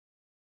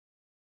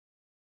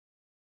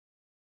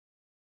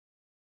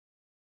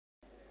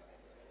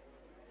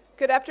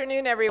Good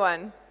afternoon,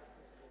 everyone.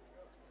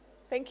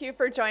 Thank you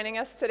for joining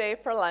us today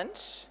for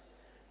lunch.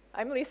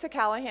 I'm Lisa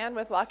Callahan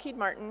with Lockheed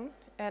Martin,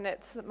 and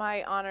it's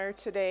my honor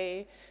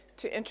today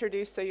to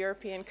introduce the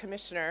European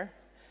Commissioner,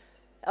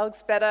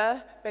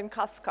 Elżbieta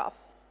Bieńkowska.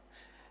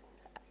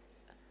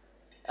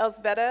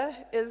 Elżbieta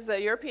is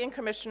the European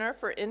Commissioner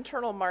for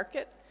Internal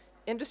Market,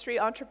 Industry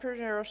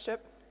Entrepreneurship,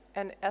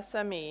 and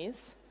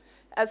SMEs.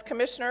 As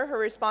Commissioner, her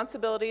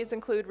responsibilities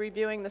include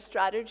reviewing the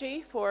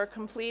strategy for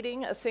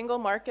completing a single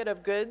market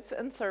of goods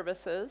and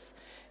services,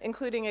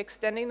 including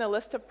extending the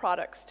list of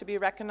products to be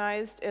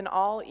recognized in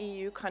all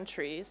EU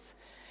countries,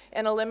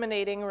 and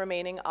eliminating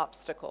remaining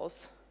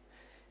obstacles.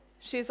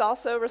 She's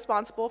also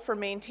responsible for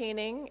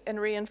maintaining and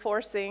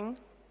reinforcing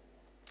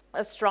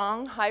a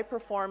strong,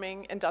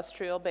 high-performing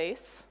industrial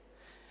base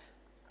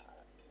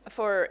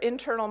for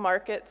internal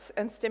markets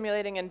and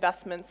stimulating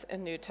investments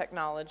in new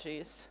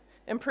technologies,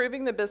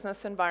 improving the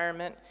business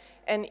environment,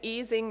 and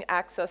easing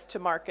access to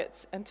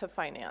markets and to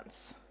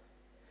finance.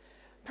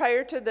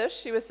 Prior to this,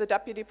 she was the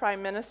Deputy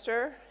Prime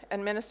Minister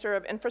and Minister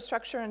of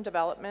Infrastructure and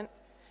Development,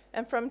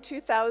 and from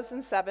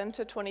 2007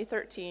 to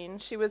 2013,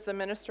 she was the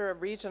Minister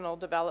of Regional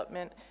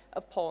Development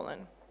of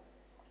Poland.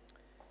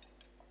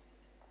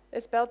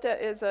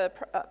 Elżbieta is a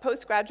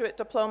postgraduate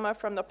diploma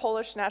from the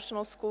Polish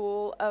National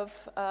School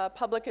of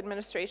Public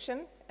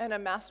Administration and a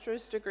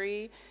master's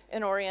degree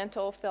in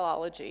Oriental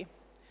Philology.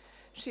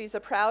 She's a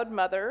proud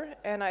mother,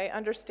 and I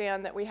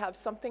understand that we have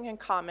something in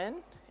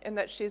common in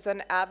that she's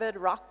an avid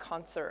rock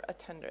concert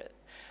attendant.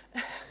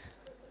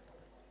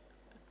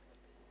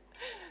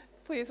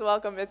 Please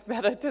welcome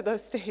Elżbieta to the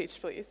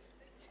stage, please.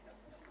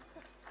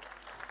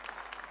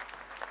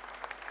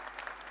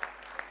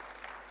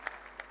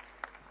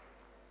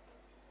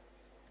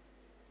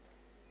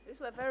 These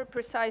were very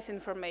precise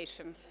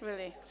information,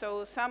 really.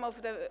 So some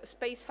of the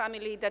space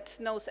family that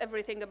knows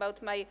everything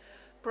about my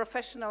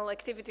professional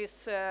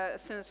activities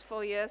since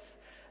 4 years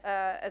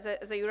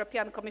as a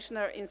European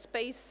Commissioner in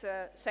space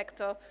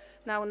sector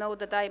now know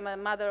that I'm a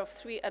mother of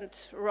 3 and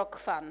rock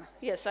fan.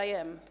 Yes, I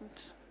am.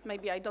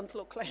 Maybe I don't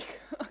look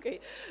like. Okay.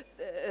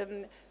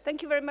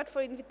 Thank you very much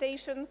for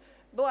invitation.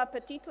 Bon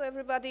appetit to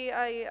everybody.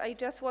 I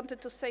just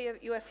wanted to say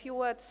you a few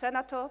words,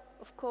 Senator,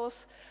 of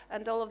course,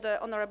 and all of the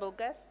honorable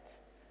guests.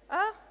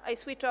 I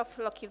switch off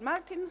Lockheed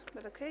Martin,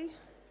 but okay.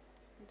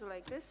 Do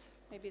like this.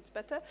 Maybe it's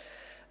better.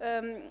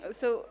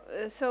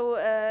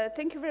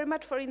 Thank you very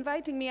much for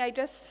inviting me. I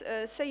just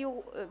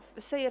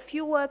say a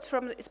few words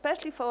from,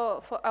 especially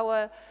for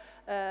our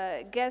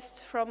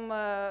guests from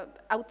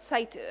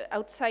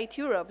outside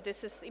Europe.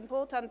 This is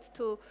important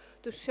to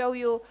show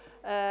you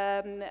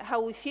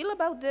how we feel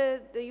about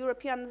the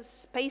European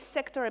space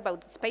sector,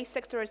 about the space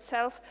sector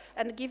itself,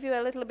 and give you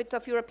a little bit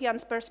of European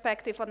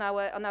perspective on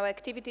our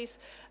activities.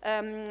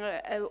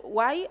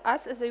 Why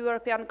us as a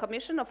European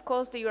Commission? Of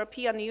course, the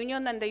European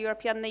Union and the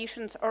European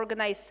nations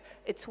organize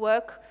its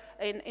work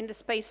in the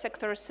space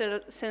sector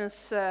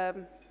since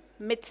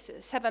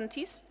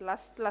mid-70s,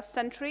 last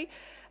century.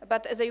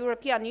 But as a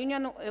European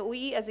Union,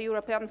 we as a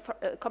European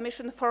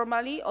Commission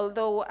formally,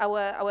 although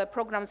our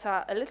programs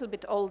are a little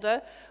bit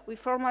older, we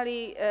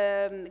formally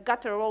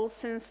got a role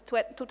since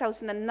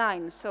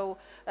 2009. So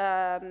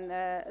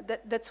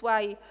that's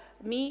why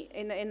me,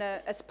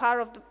 as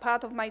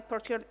part of my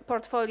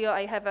portfolio,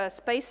 I have a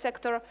space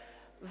sector,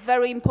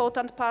 very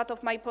important part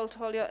of my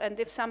portfolio, and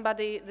if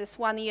somebody this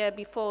 1 year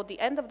before the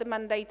end of the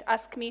mandate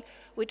asked me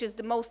which is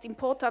the most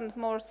important,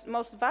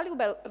 most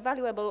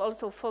valuable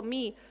also for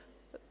me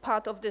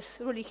part of this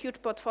really huge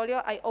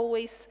portfolio, I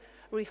always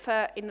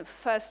refer in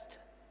first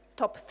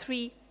top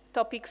 3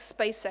 topics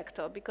space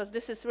sector, because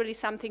this is really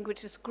something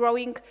which is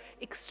growing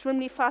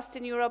extremely fast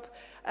in Europe,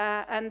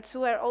 and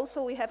where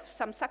also we have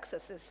some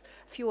successes.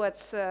 A few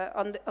words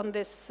on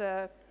this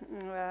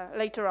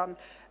later on.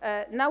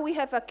 Now we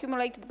have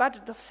accumulated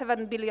budget of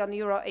 7 billion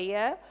euro a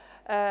year,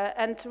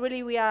 and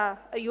really we are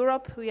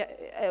Europe, we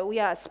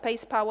are a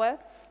space power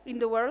in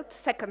the world,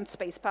 second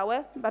space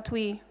power, but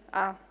we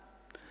are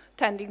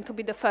tending to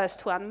be the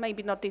first one,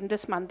 maybe not in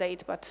this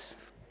mandate, but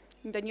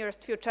in the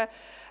nearest future.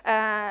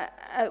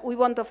 We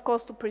want, of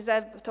course, to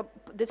preserve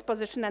this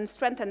position and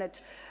strengthen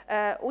it.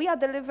 We are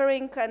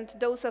delivering, and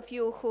those of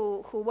you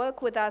who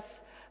work with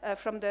us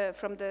from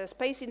the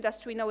space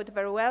industry know it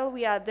very well.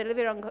 We are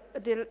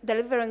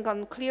delivering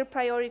on clear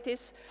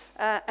priorities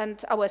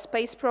and our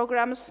space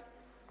programs.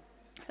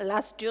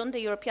 Last June,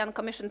 the European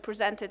Commission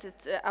presented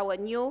our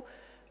new,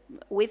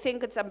 we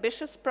think it's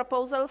ambitious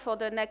proposal for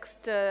the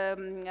next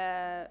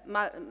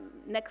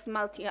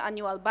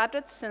multi-annual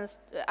budget since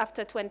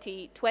after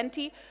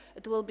 2020.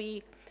 It will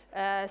be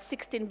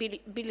 16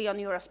 billion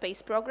euro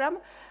space program.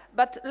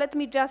 But let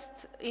me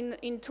just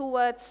in 2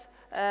 words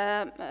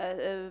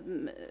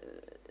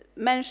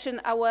mention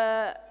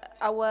our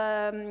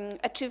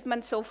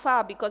achievements so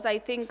far, because I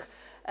think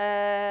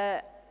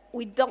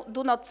we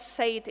do not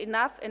say it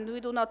enough, and we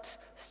do not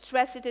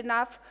stress it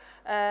enough,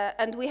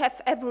 and we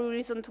have every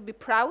reason to be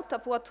proud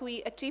of what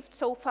we achieved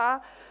so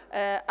far,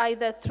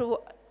 either through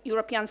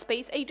European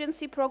Space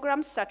Agency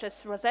programs such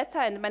as Rosetta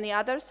and many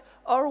others,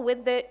 or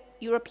with the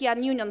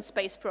European Union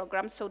space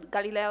programs, so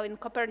Galileo and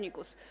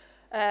Copernicus.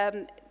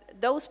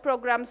 Those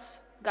programs,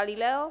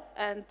 Galileo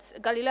and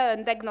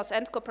EGNOS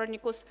and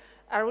Copernicus,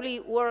 are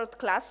really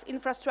world-class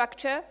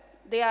infrastructure.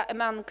 They are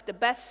among the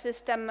best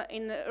system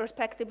in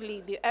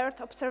respectively the Earth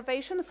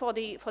observation for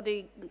the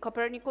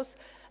Copernicus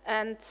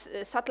and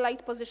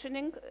satellite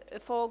positioning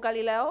for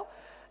Galileo,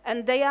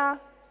 and they are,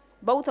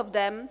 both of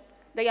them,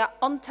 they are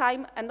on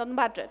time and on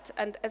budget.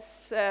 And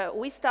as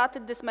we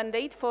started this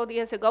mandate 4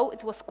 years ago,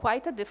 it was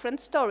quite a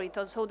different story.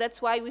 So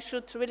that's why we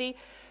should really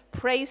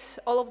praise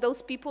all of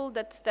those people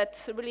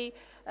that really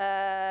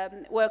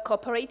were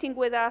cooperating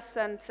with us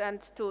and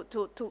to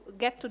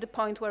get to the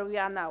point where we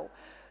are now.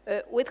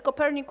 With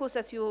Copernicus,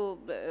 as you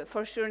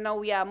for sure know,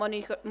 we are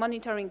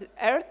monitoring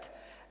Earth.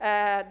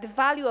 The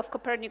value of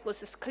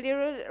Copernicus is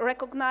clearly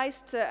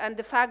recognized, and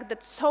the fact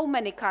that so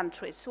many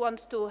countries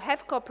want to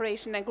have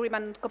cooperation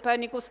agreement with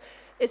Copernicus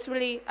is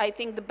really, I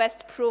think, the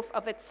best proof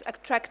of its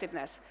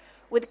attractiveness.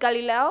 With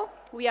Galileo,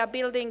 we are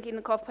building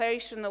in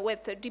cooperation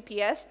with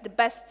GPS, the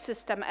best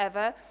system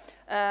ever,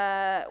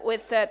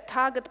 with a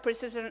target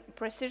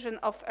precision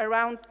of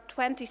around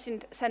 20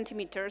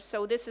 centimeters.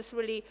 So this is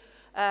really,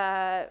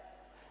 I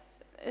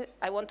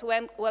want to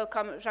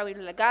welcome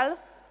Jean-Yves Le Gall.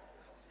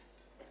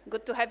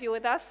 Good to have you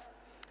with us.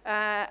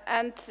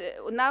 And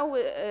now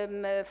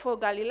for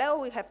Galileo,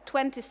 we have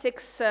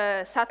 26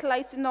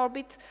 satellites in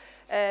orbit.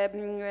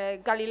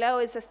 Galileo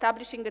is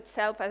establishing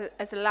itself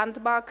as a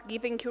landmark,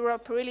 giving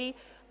Europe really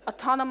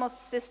autonomous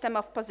system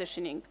of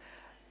positioning.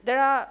 There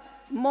are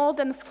more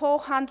than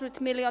 400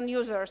 million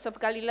users of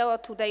Galileo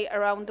today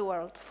around the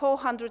world.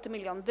 400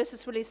 million. This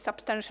is really a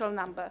substantial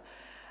number.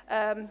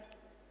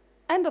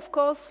 And of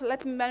course,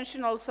 let me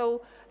mention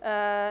also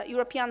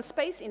European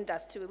space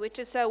industry, which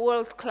is a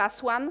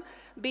world-class one,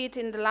 be it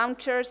in the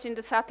launchers, in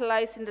the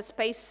satellites, in the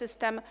space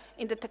system,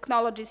 in the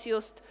technologies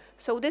used.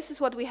 So this is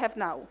what we have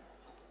now.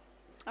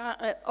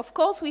 Of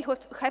course, we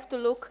have to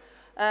look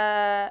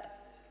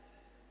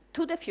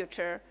to the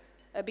future,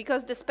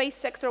 because the space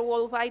sector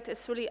worldwide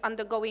is really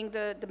undergoing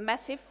the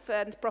massive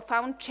and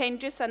profound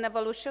changes and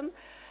evolution.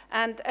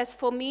 And as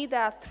for me,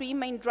 there are three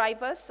main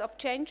drivers of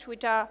change,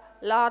 which are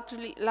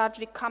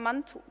largely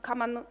common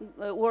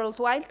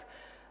worldwide.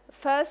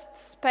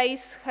 First,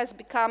 space has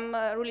become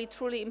really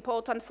truly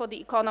important for the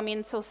economy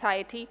and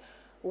society,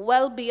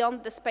 well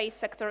beyond the space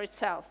sector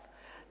itself.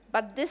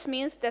 But this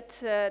means that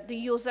the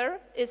user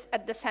is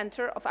at the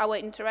center of our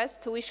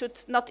interest. We should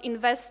not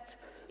invest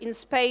in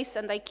space,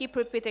 and I keep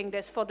repeating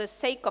this, for the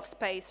sake of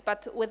space,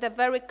 but with a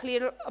very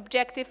clear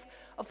objective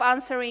of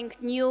answering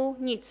new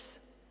needs,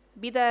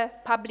 be they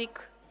public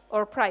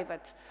or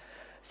private.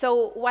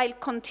 So while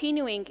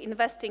continuing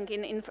investing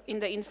in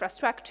the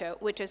infrastructure,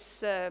 which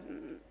is a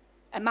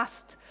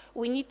must,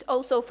 we need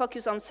also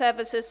focus on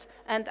services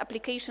and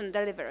application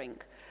delivering.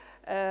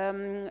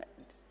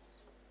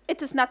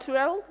 It is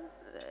natural,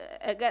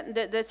 again,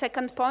 the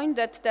second point,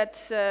 that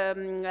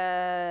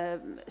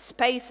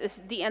space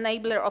is the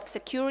enabler of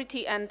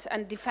security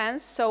and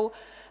defense. So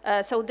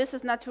this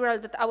is natural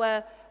that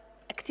our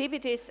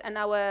activities and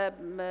our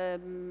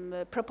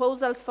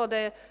proposals for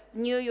the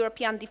new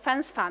European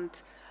Defence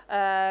Fund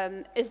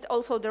is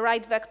also the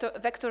right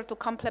vector to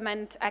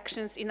complement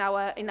actions in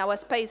our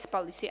space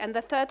policy. And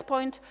the third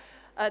point,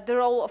 the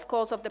role, of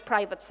course, of the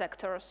private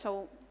sector.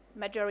 So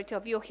majority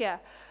of you here.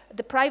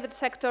 The private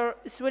sector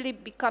is really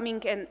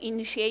becoming an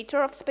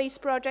initiator of space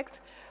project.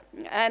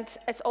 And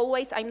as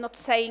always, I'm not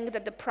saying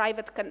that the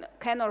private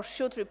can or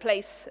should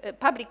replace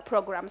public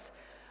programs,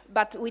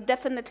 but we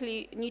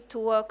definitely need to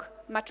work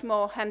much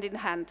more hand in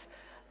hand.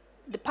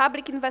 The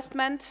public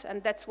investment,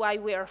 and that's why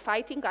we are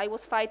fighting. I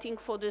was fighting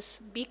for this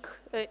big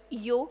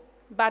EU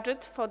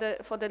budget for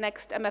the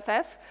next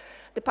MFF.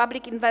 The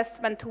public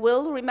investment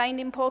will remain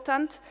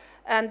important,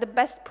 and the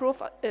best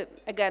proof,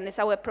 again, is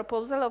our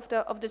proposal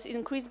of this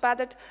increased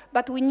budget.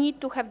 But we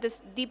need to have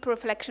this deep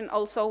reflection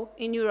also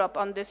in Europe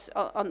on this,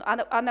 on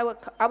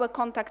our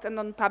contact and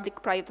on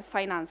public-private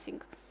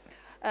financing.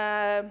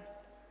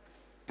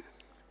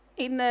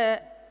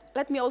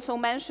 Let me also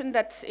mention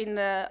that in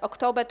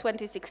October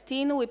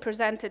 2016, we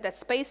presented a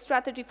space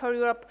strategy for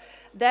Europe.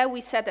 There we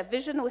set a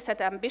vision, we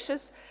set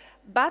ambitious,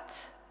 but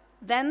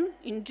then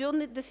in June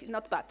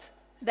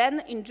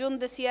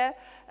this year,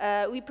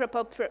 we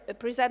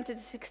presented a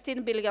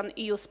 16 billion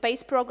EU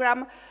space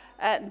program.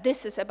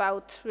 This is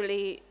about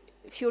really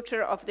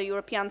future of the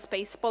European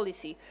space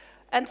policy.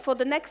 And for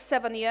the next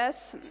 7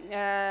 years,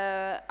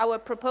 our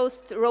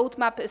proposed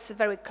roadmap is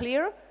very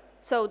clear.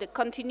 So the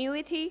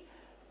continuity,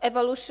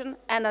 evolution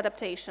and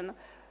adaptation.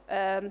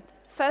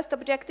 First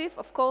objective,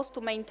 of course,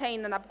 to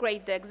maintain and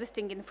upgrade the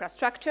existing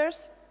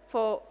infrastructures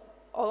for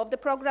all of the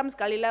programs,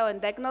 Galileo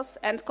and EGNOS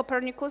and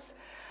Copernicus.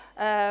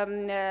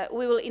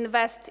 We will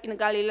invest in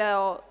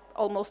Galileo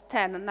almost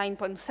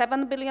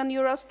 9.7 billion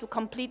euros to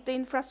complete the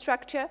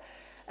infrastructure,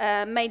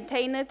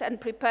 maintain it and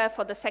prepare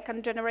for the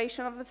second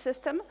generation of the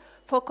system.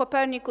 For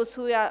Copernicus,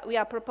 we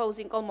are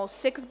proposing almost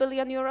 6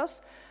 billion euros.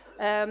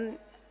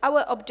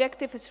 our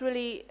objective is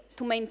really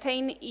to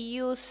maintain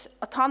EU's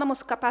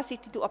autonomous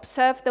capacity to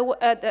observe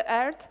the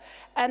Earth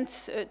and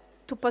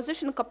to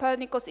position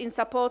Copernicus in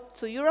support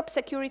to Europe's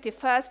security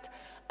first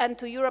and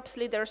to Europe's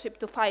leadership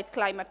to fight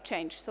climate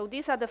change. So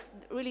these are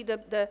really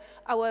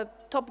our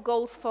top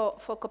goals for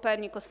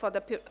Copernicus for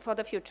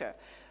the future.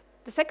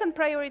 The second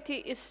priority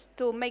is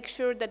to make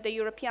sure that the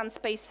European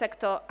space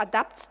sector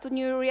adapts to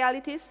new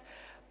realities.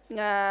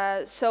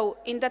 So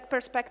in that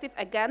perspective,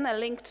 again, a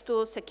link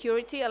to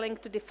security, a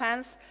link to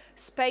defense,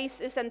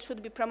 space is and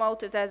should be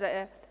promoted as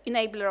an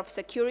enabler of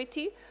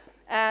security.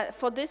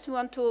 For this, we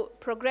want to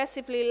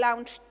progressively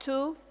launch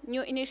 2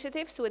 new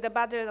initiatives with a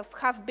budget of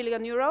 €500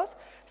 million.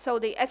 So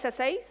the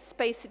SSA,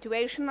 Space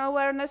Situational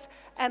Awareness,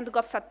 and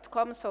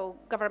GovSatcom, so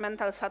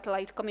Governmental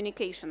Satellite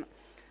Communication.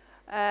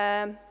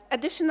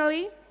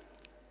 Additionally,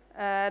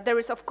 there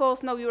is, of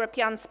course, no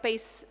European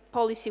space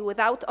policy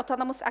without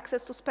autonomous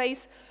access to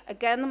space.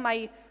 Again,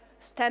 my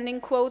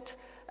standing quote.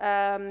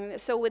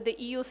 So with the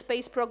EU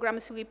space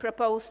programs, we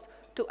proposed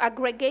to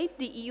aggregate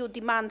the EU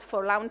demand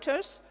for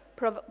launchers,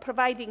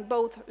 providing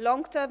both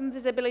long-term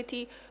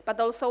visibility, but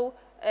also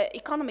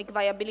economic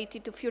viability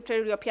to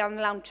future European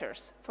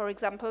launchers, for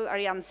example,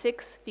 Ariane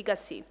 6, Vega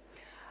C.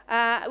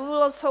 We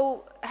will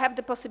also have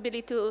the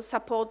possibility to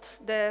support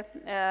the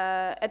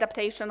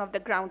adaptation of the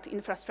ground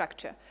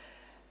infrastructure.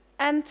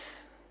 And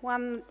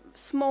one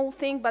small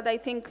thing, but I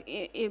think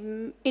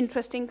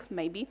interesting,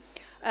 maybe,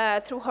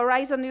 through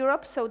Horizon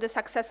Europe, so the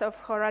success of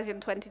Horizon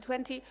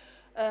 2020,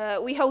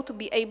 we hope to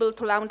be able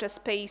to launch a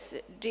space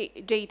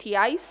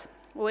JTIs,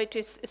 which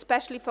is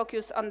especially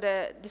focused on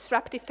the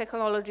disruptive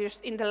technologies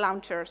in the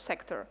launcher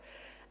sector.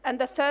 And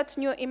the third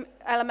new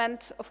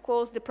element, of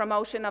course, the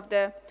promotion of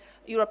the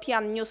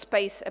European new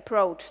space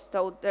approach.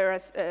 So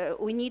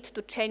we need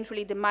to change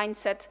really the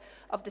mindset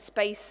of the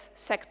space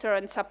sector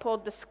and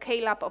support the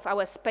scale-up of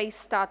our space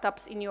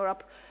startups in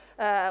Europe,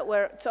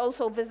 where it's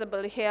also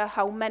visible here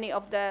how many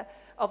of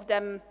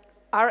them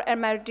are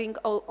emerging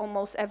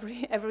almost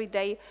every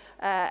day.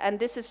 And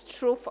this is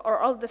true for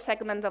all the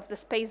segments of the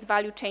space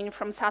value chain,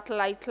 from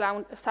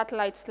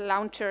satellites,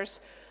 launchers,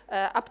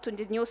 up to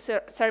the new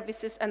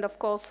services, and of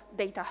course,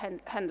 data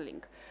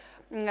handling.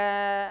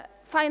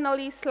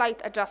 Finally, slight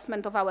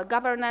adjustment of our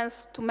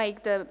governance to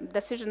make the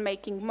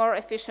decision-making more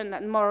efficient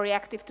and more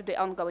reactive to the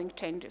ongoing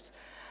changes.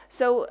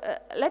 So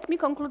let me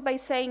conclude by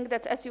saying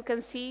that, as you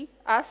can see,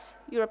 us,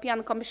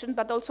 European Commission,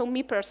 but also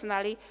me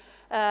personally,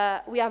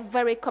 we are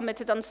very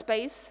committed on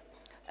space.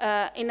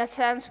 In a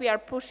sense, we are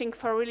pushing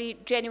for really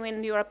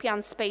genuine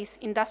European space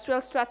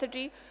industrial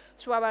strategy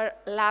through our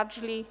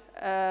large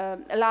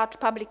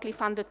publicly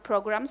funded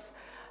programs.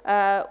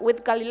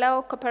 With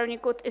Galileo,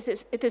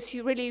 Copernicus, it is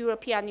really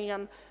European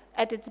Union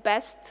at its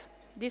best.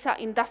 These are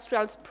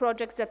industrial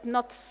projects that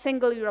not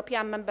single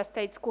European member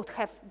states could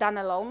have done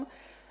alone,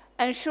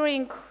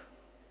 ensuring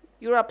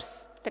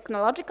Europe's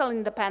technological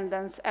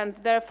independence and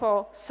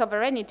therefore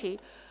sovereignty,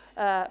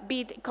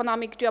 be it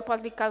economic,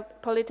 geopolitical,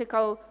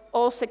 political,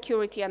 or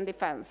security and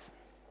defense.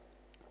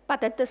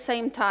 But at the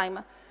same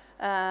time,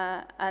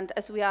 and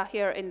as we are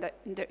here in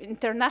the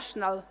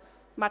international,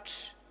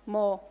 much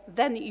more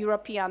than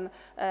European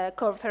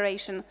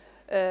cooperation,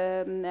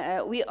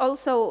 we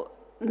also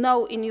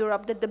know in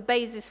Europe that the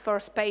basis for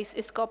space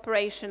is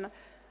cooperation,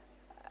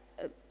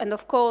 and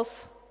of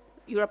course,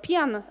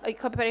 European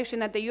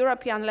cooperation at the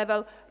European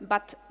level,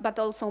 but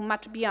also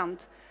much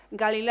beyond.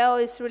 Galileo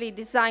is really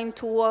designed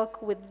to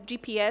work with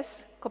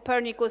GPS.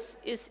 Copernicus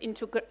is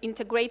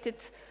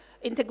integrated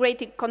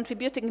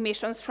contributing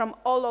missions from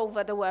all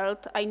over the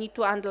world. I need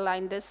to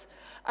underline this.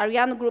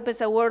 Ariane Group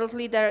is a world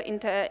leader in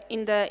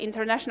the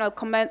international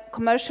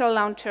commercial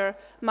launcher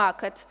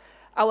market.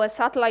 Our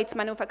satellites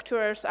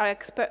manufacturers are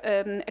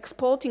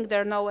exporting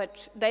their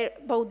knowledge,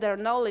 both their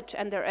knowledge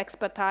and their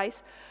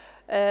expertise.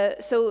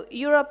 So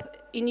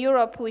in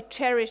Europe, we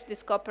cherish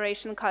this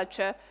cooperation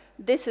culture.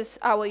 This is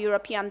our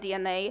European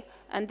DNA,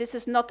 and this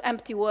is not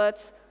empty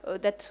words,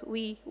 that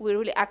we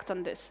really act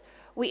on this.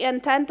 We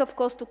intend, of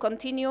course, to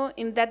continue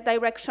in that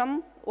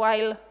direction,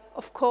 while,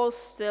 of course,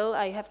 still,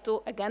 I have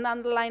to again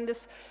underline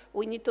this,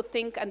 we need to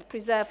think and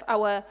preserve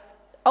our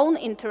own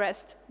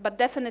interest, but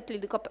definitely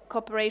the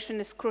cooperation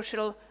is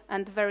crucial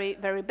and very,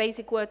 very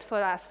basic word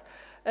for us.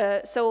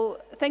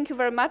 So thank you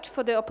very much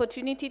for the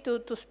opportunity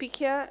to speak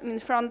here in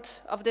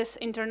front of this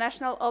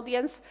international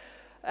audience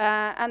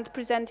and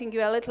presenting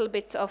you a little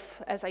bit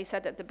of, as I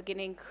said at the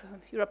beginning,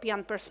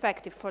 European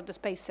perspective for the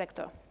space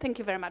sector. Thank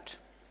you very much.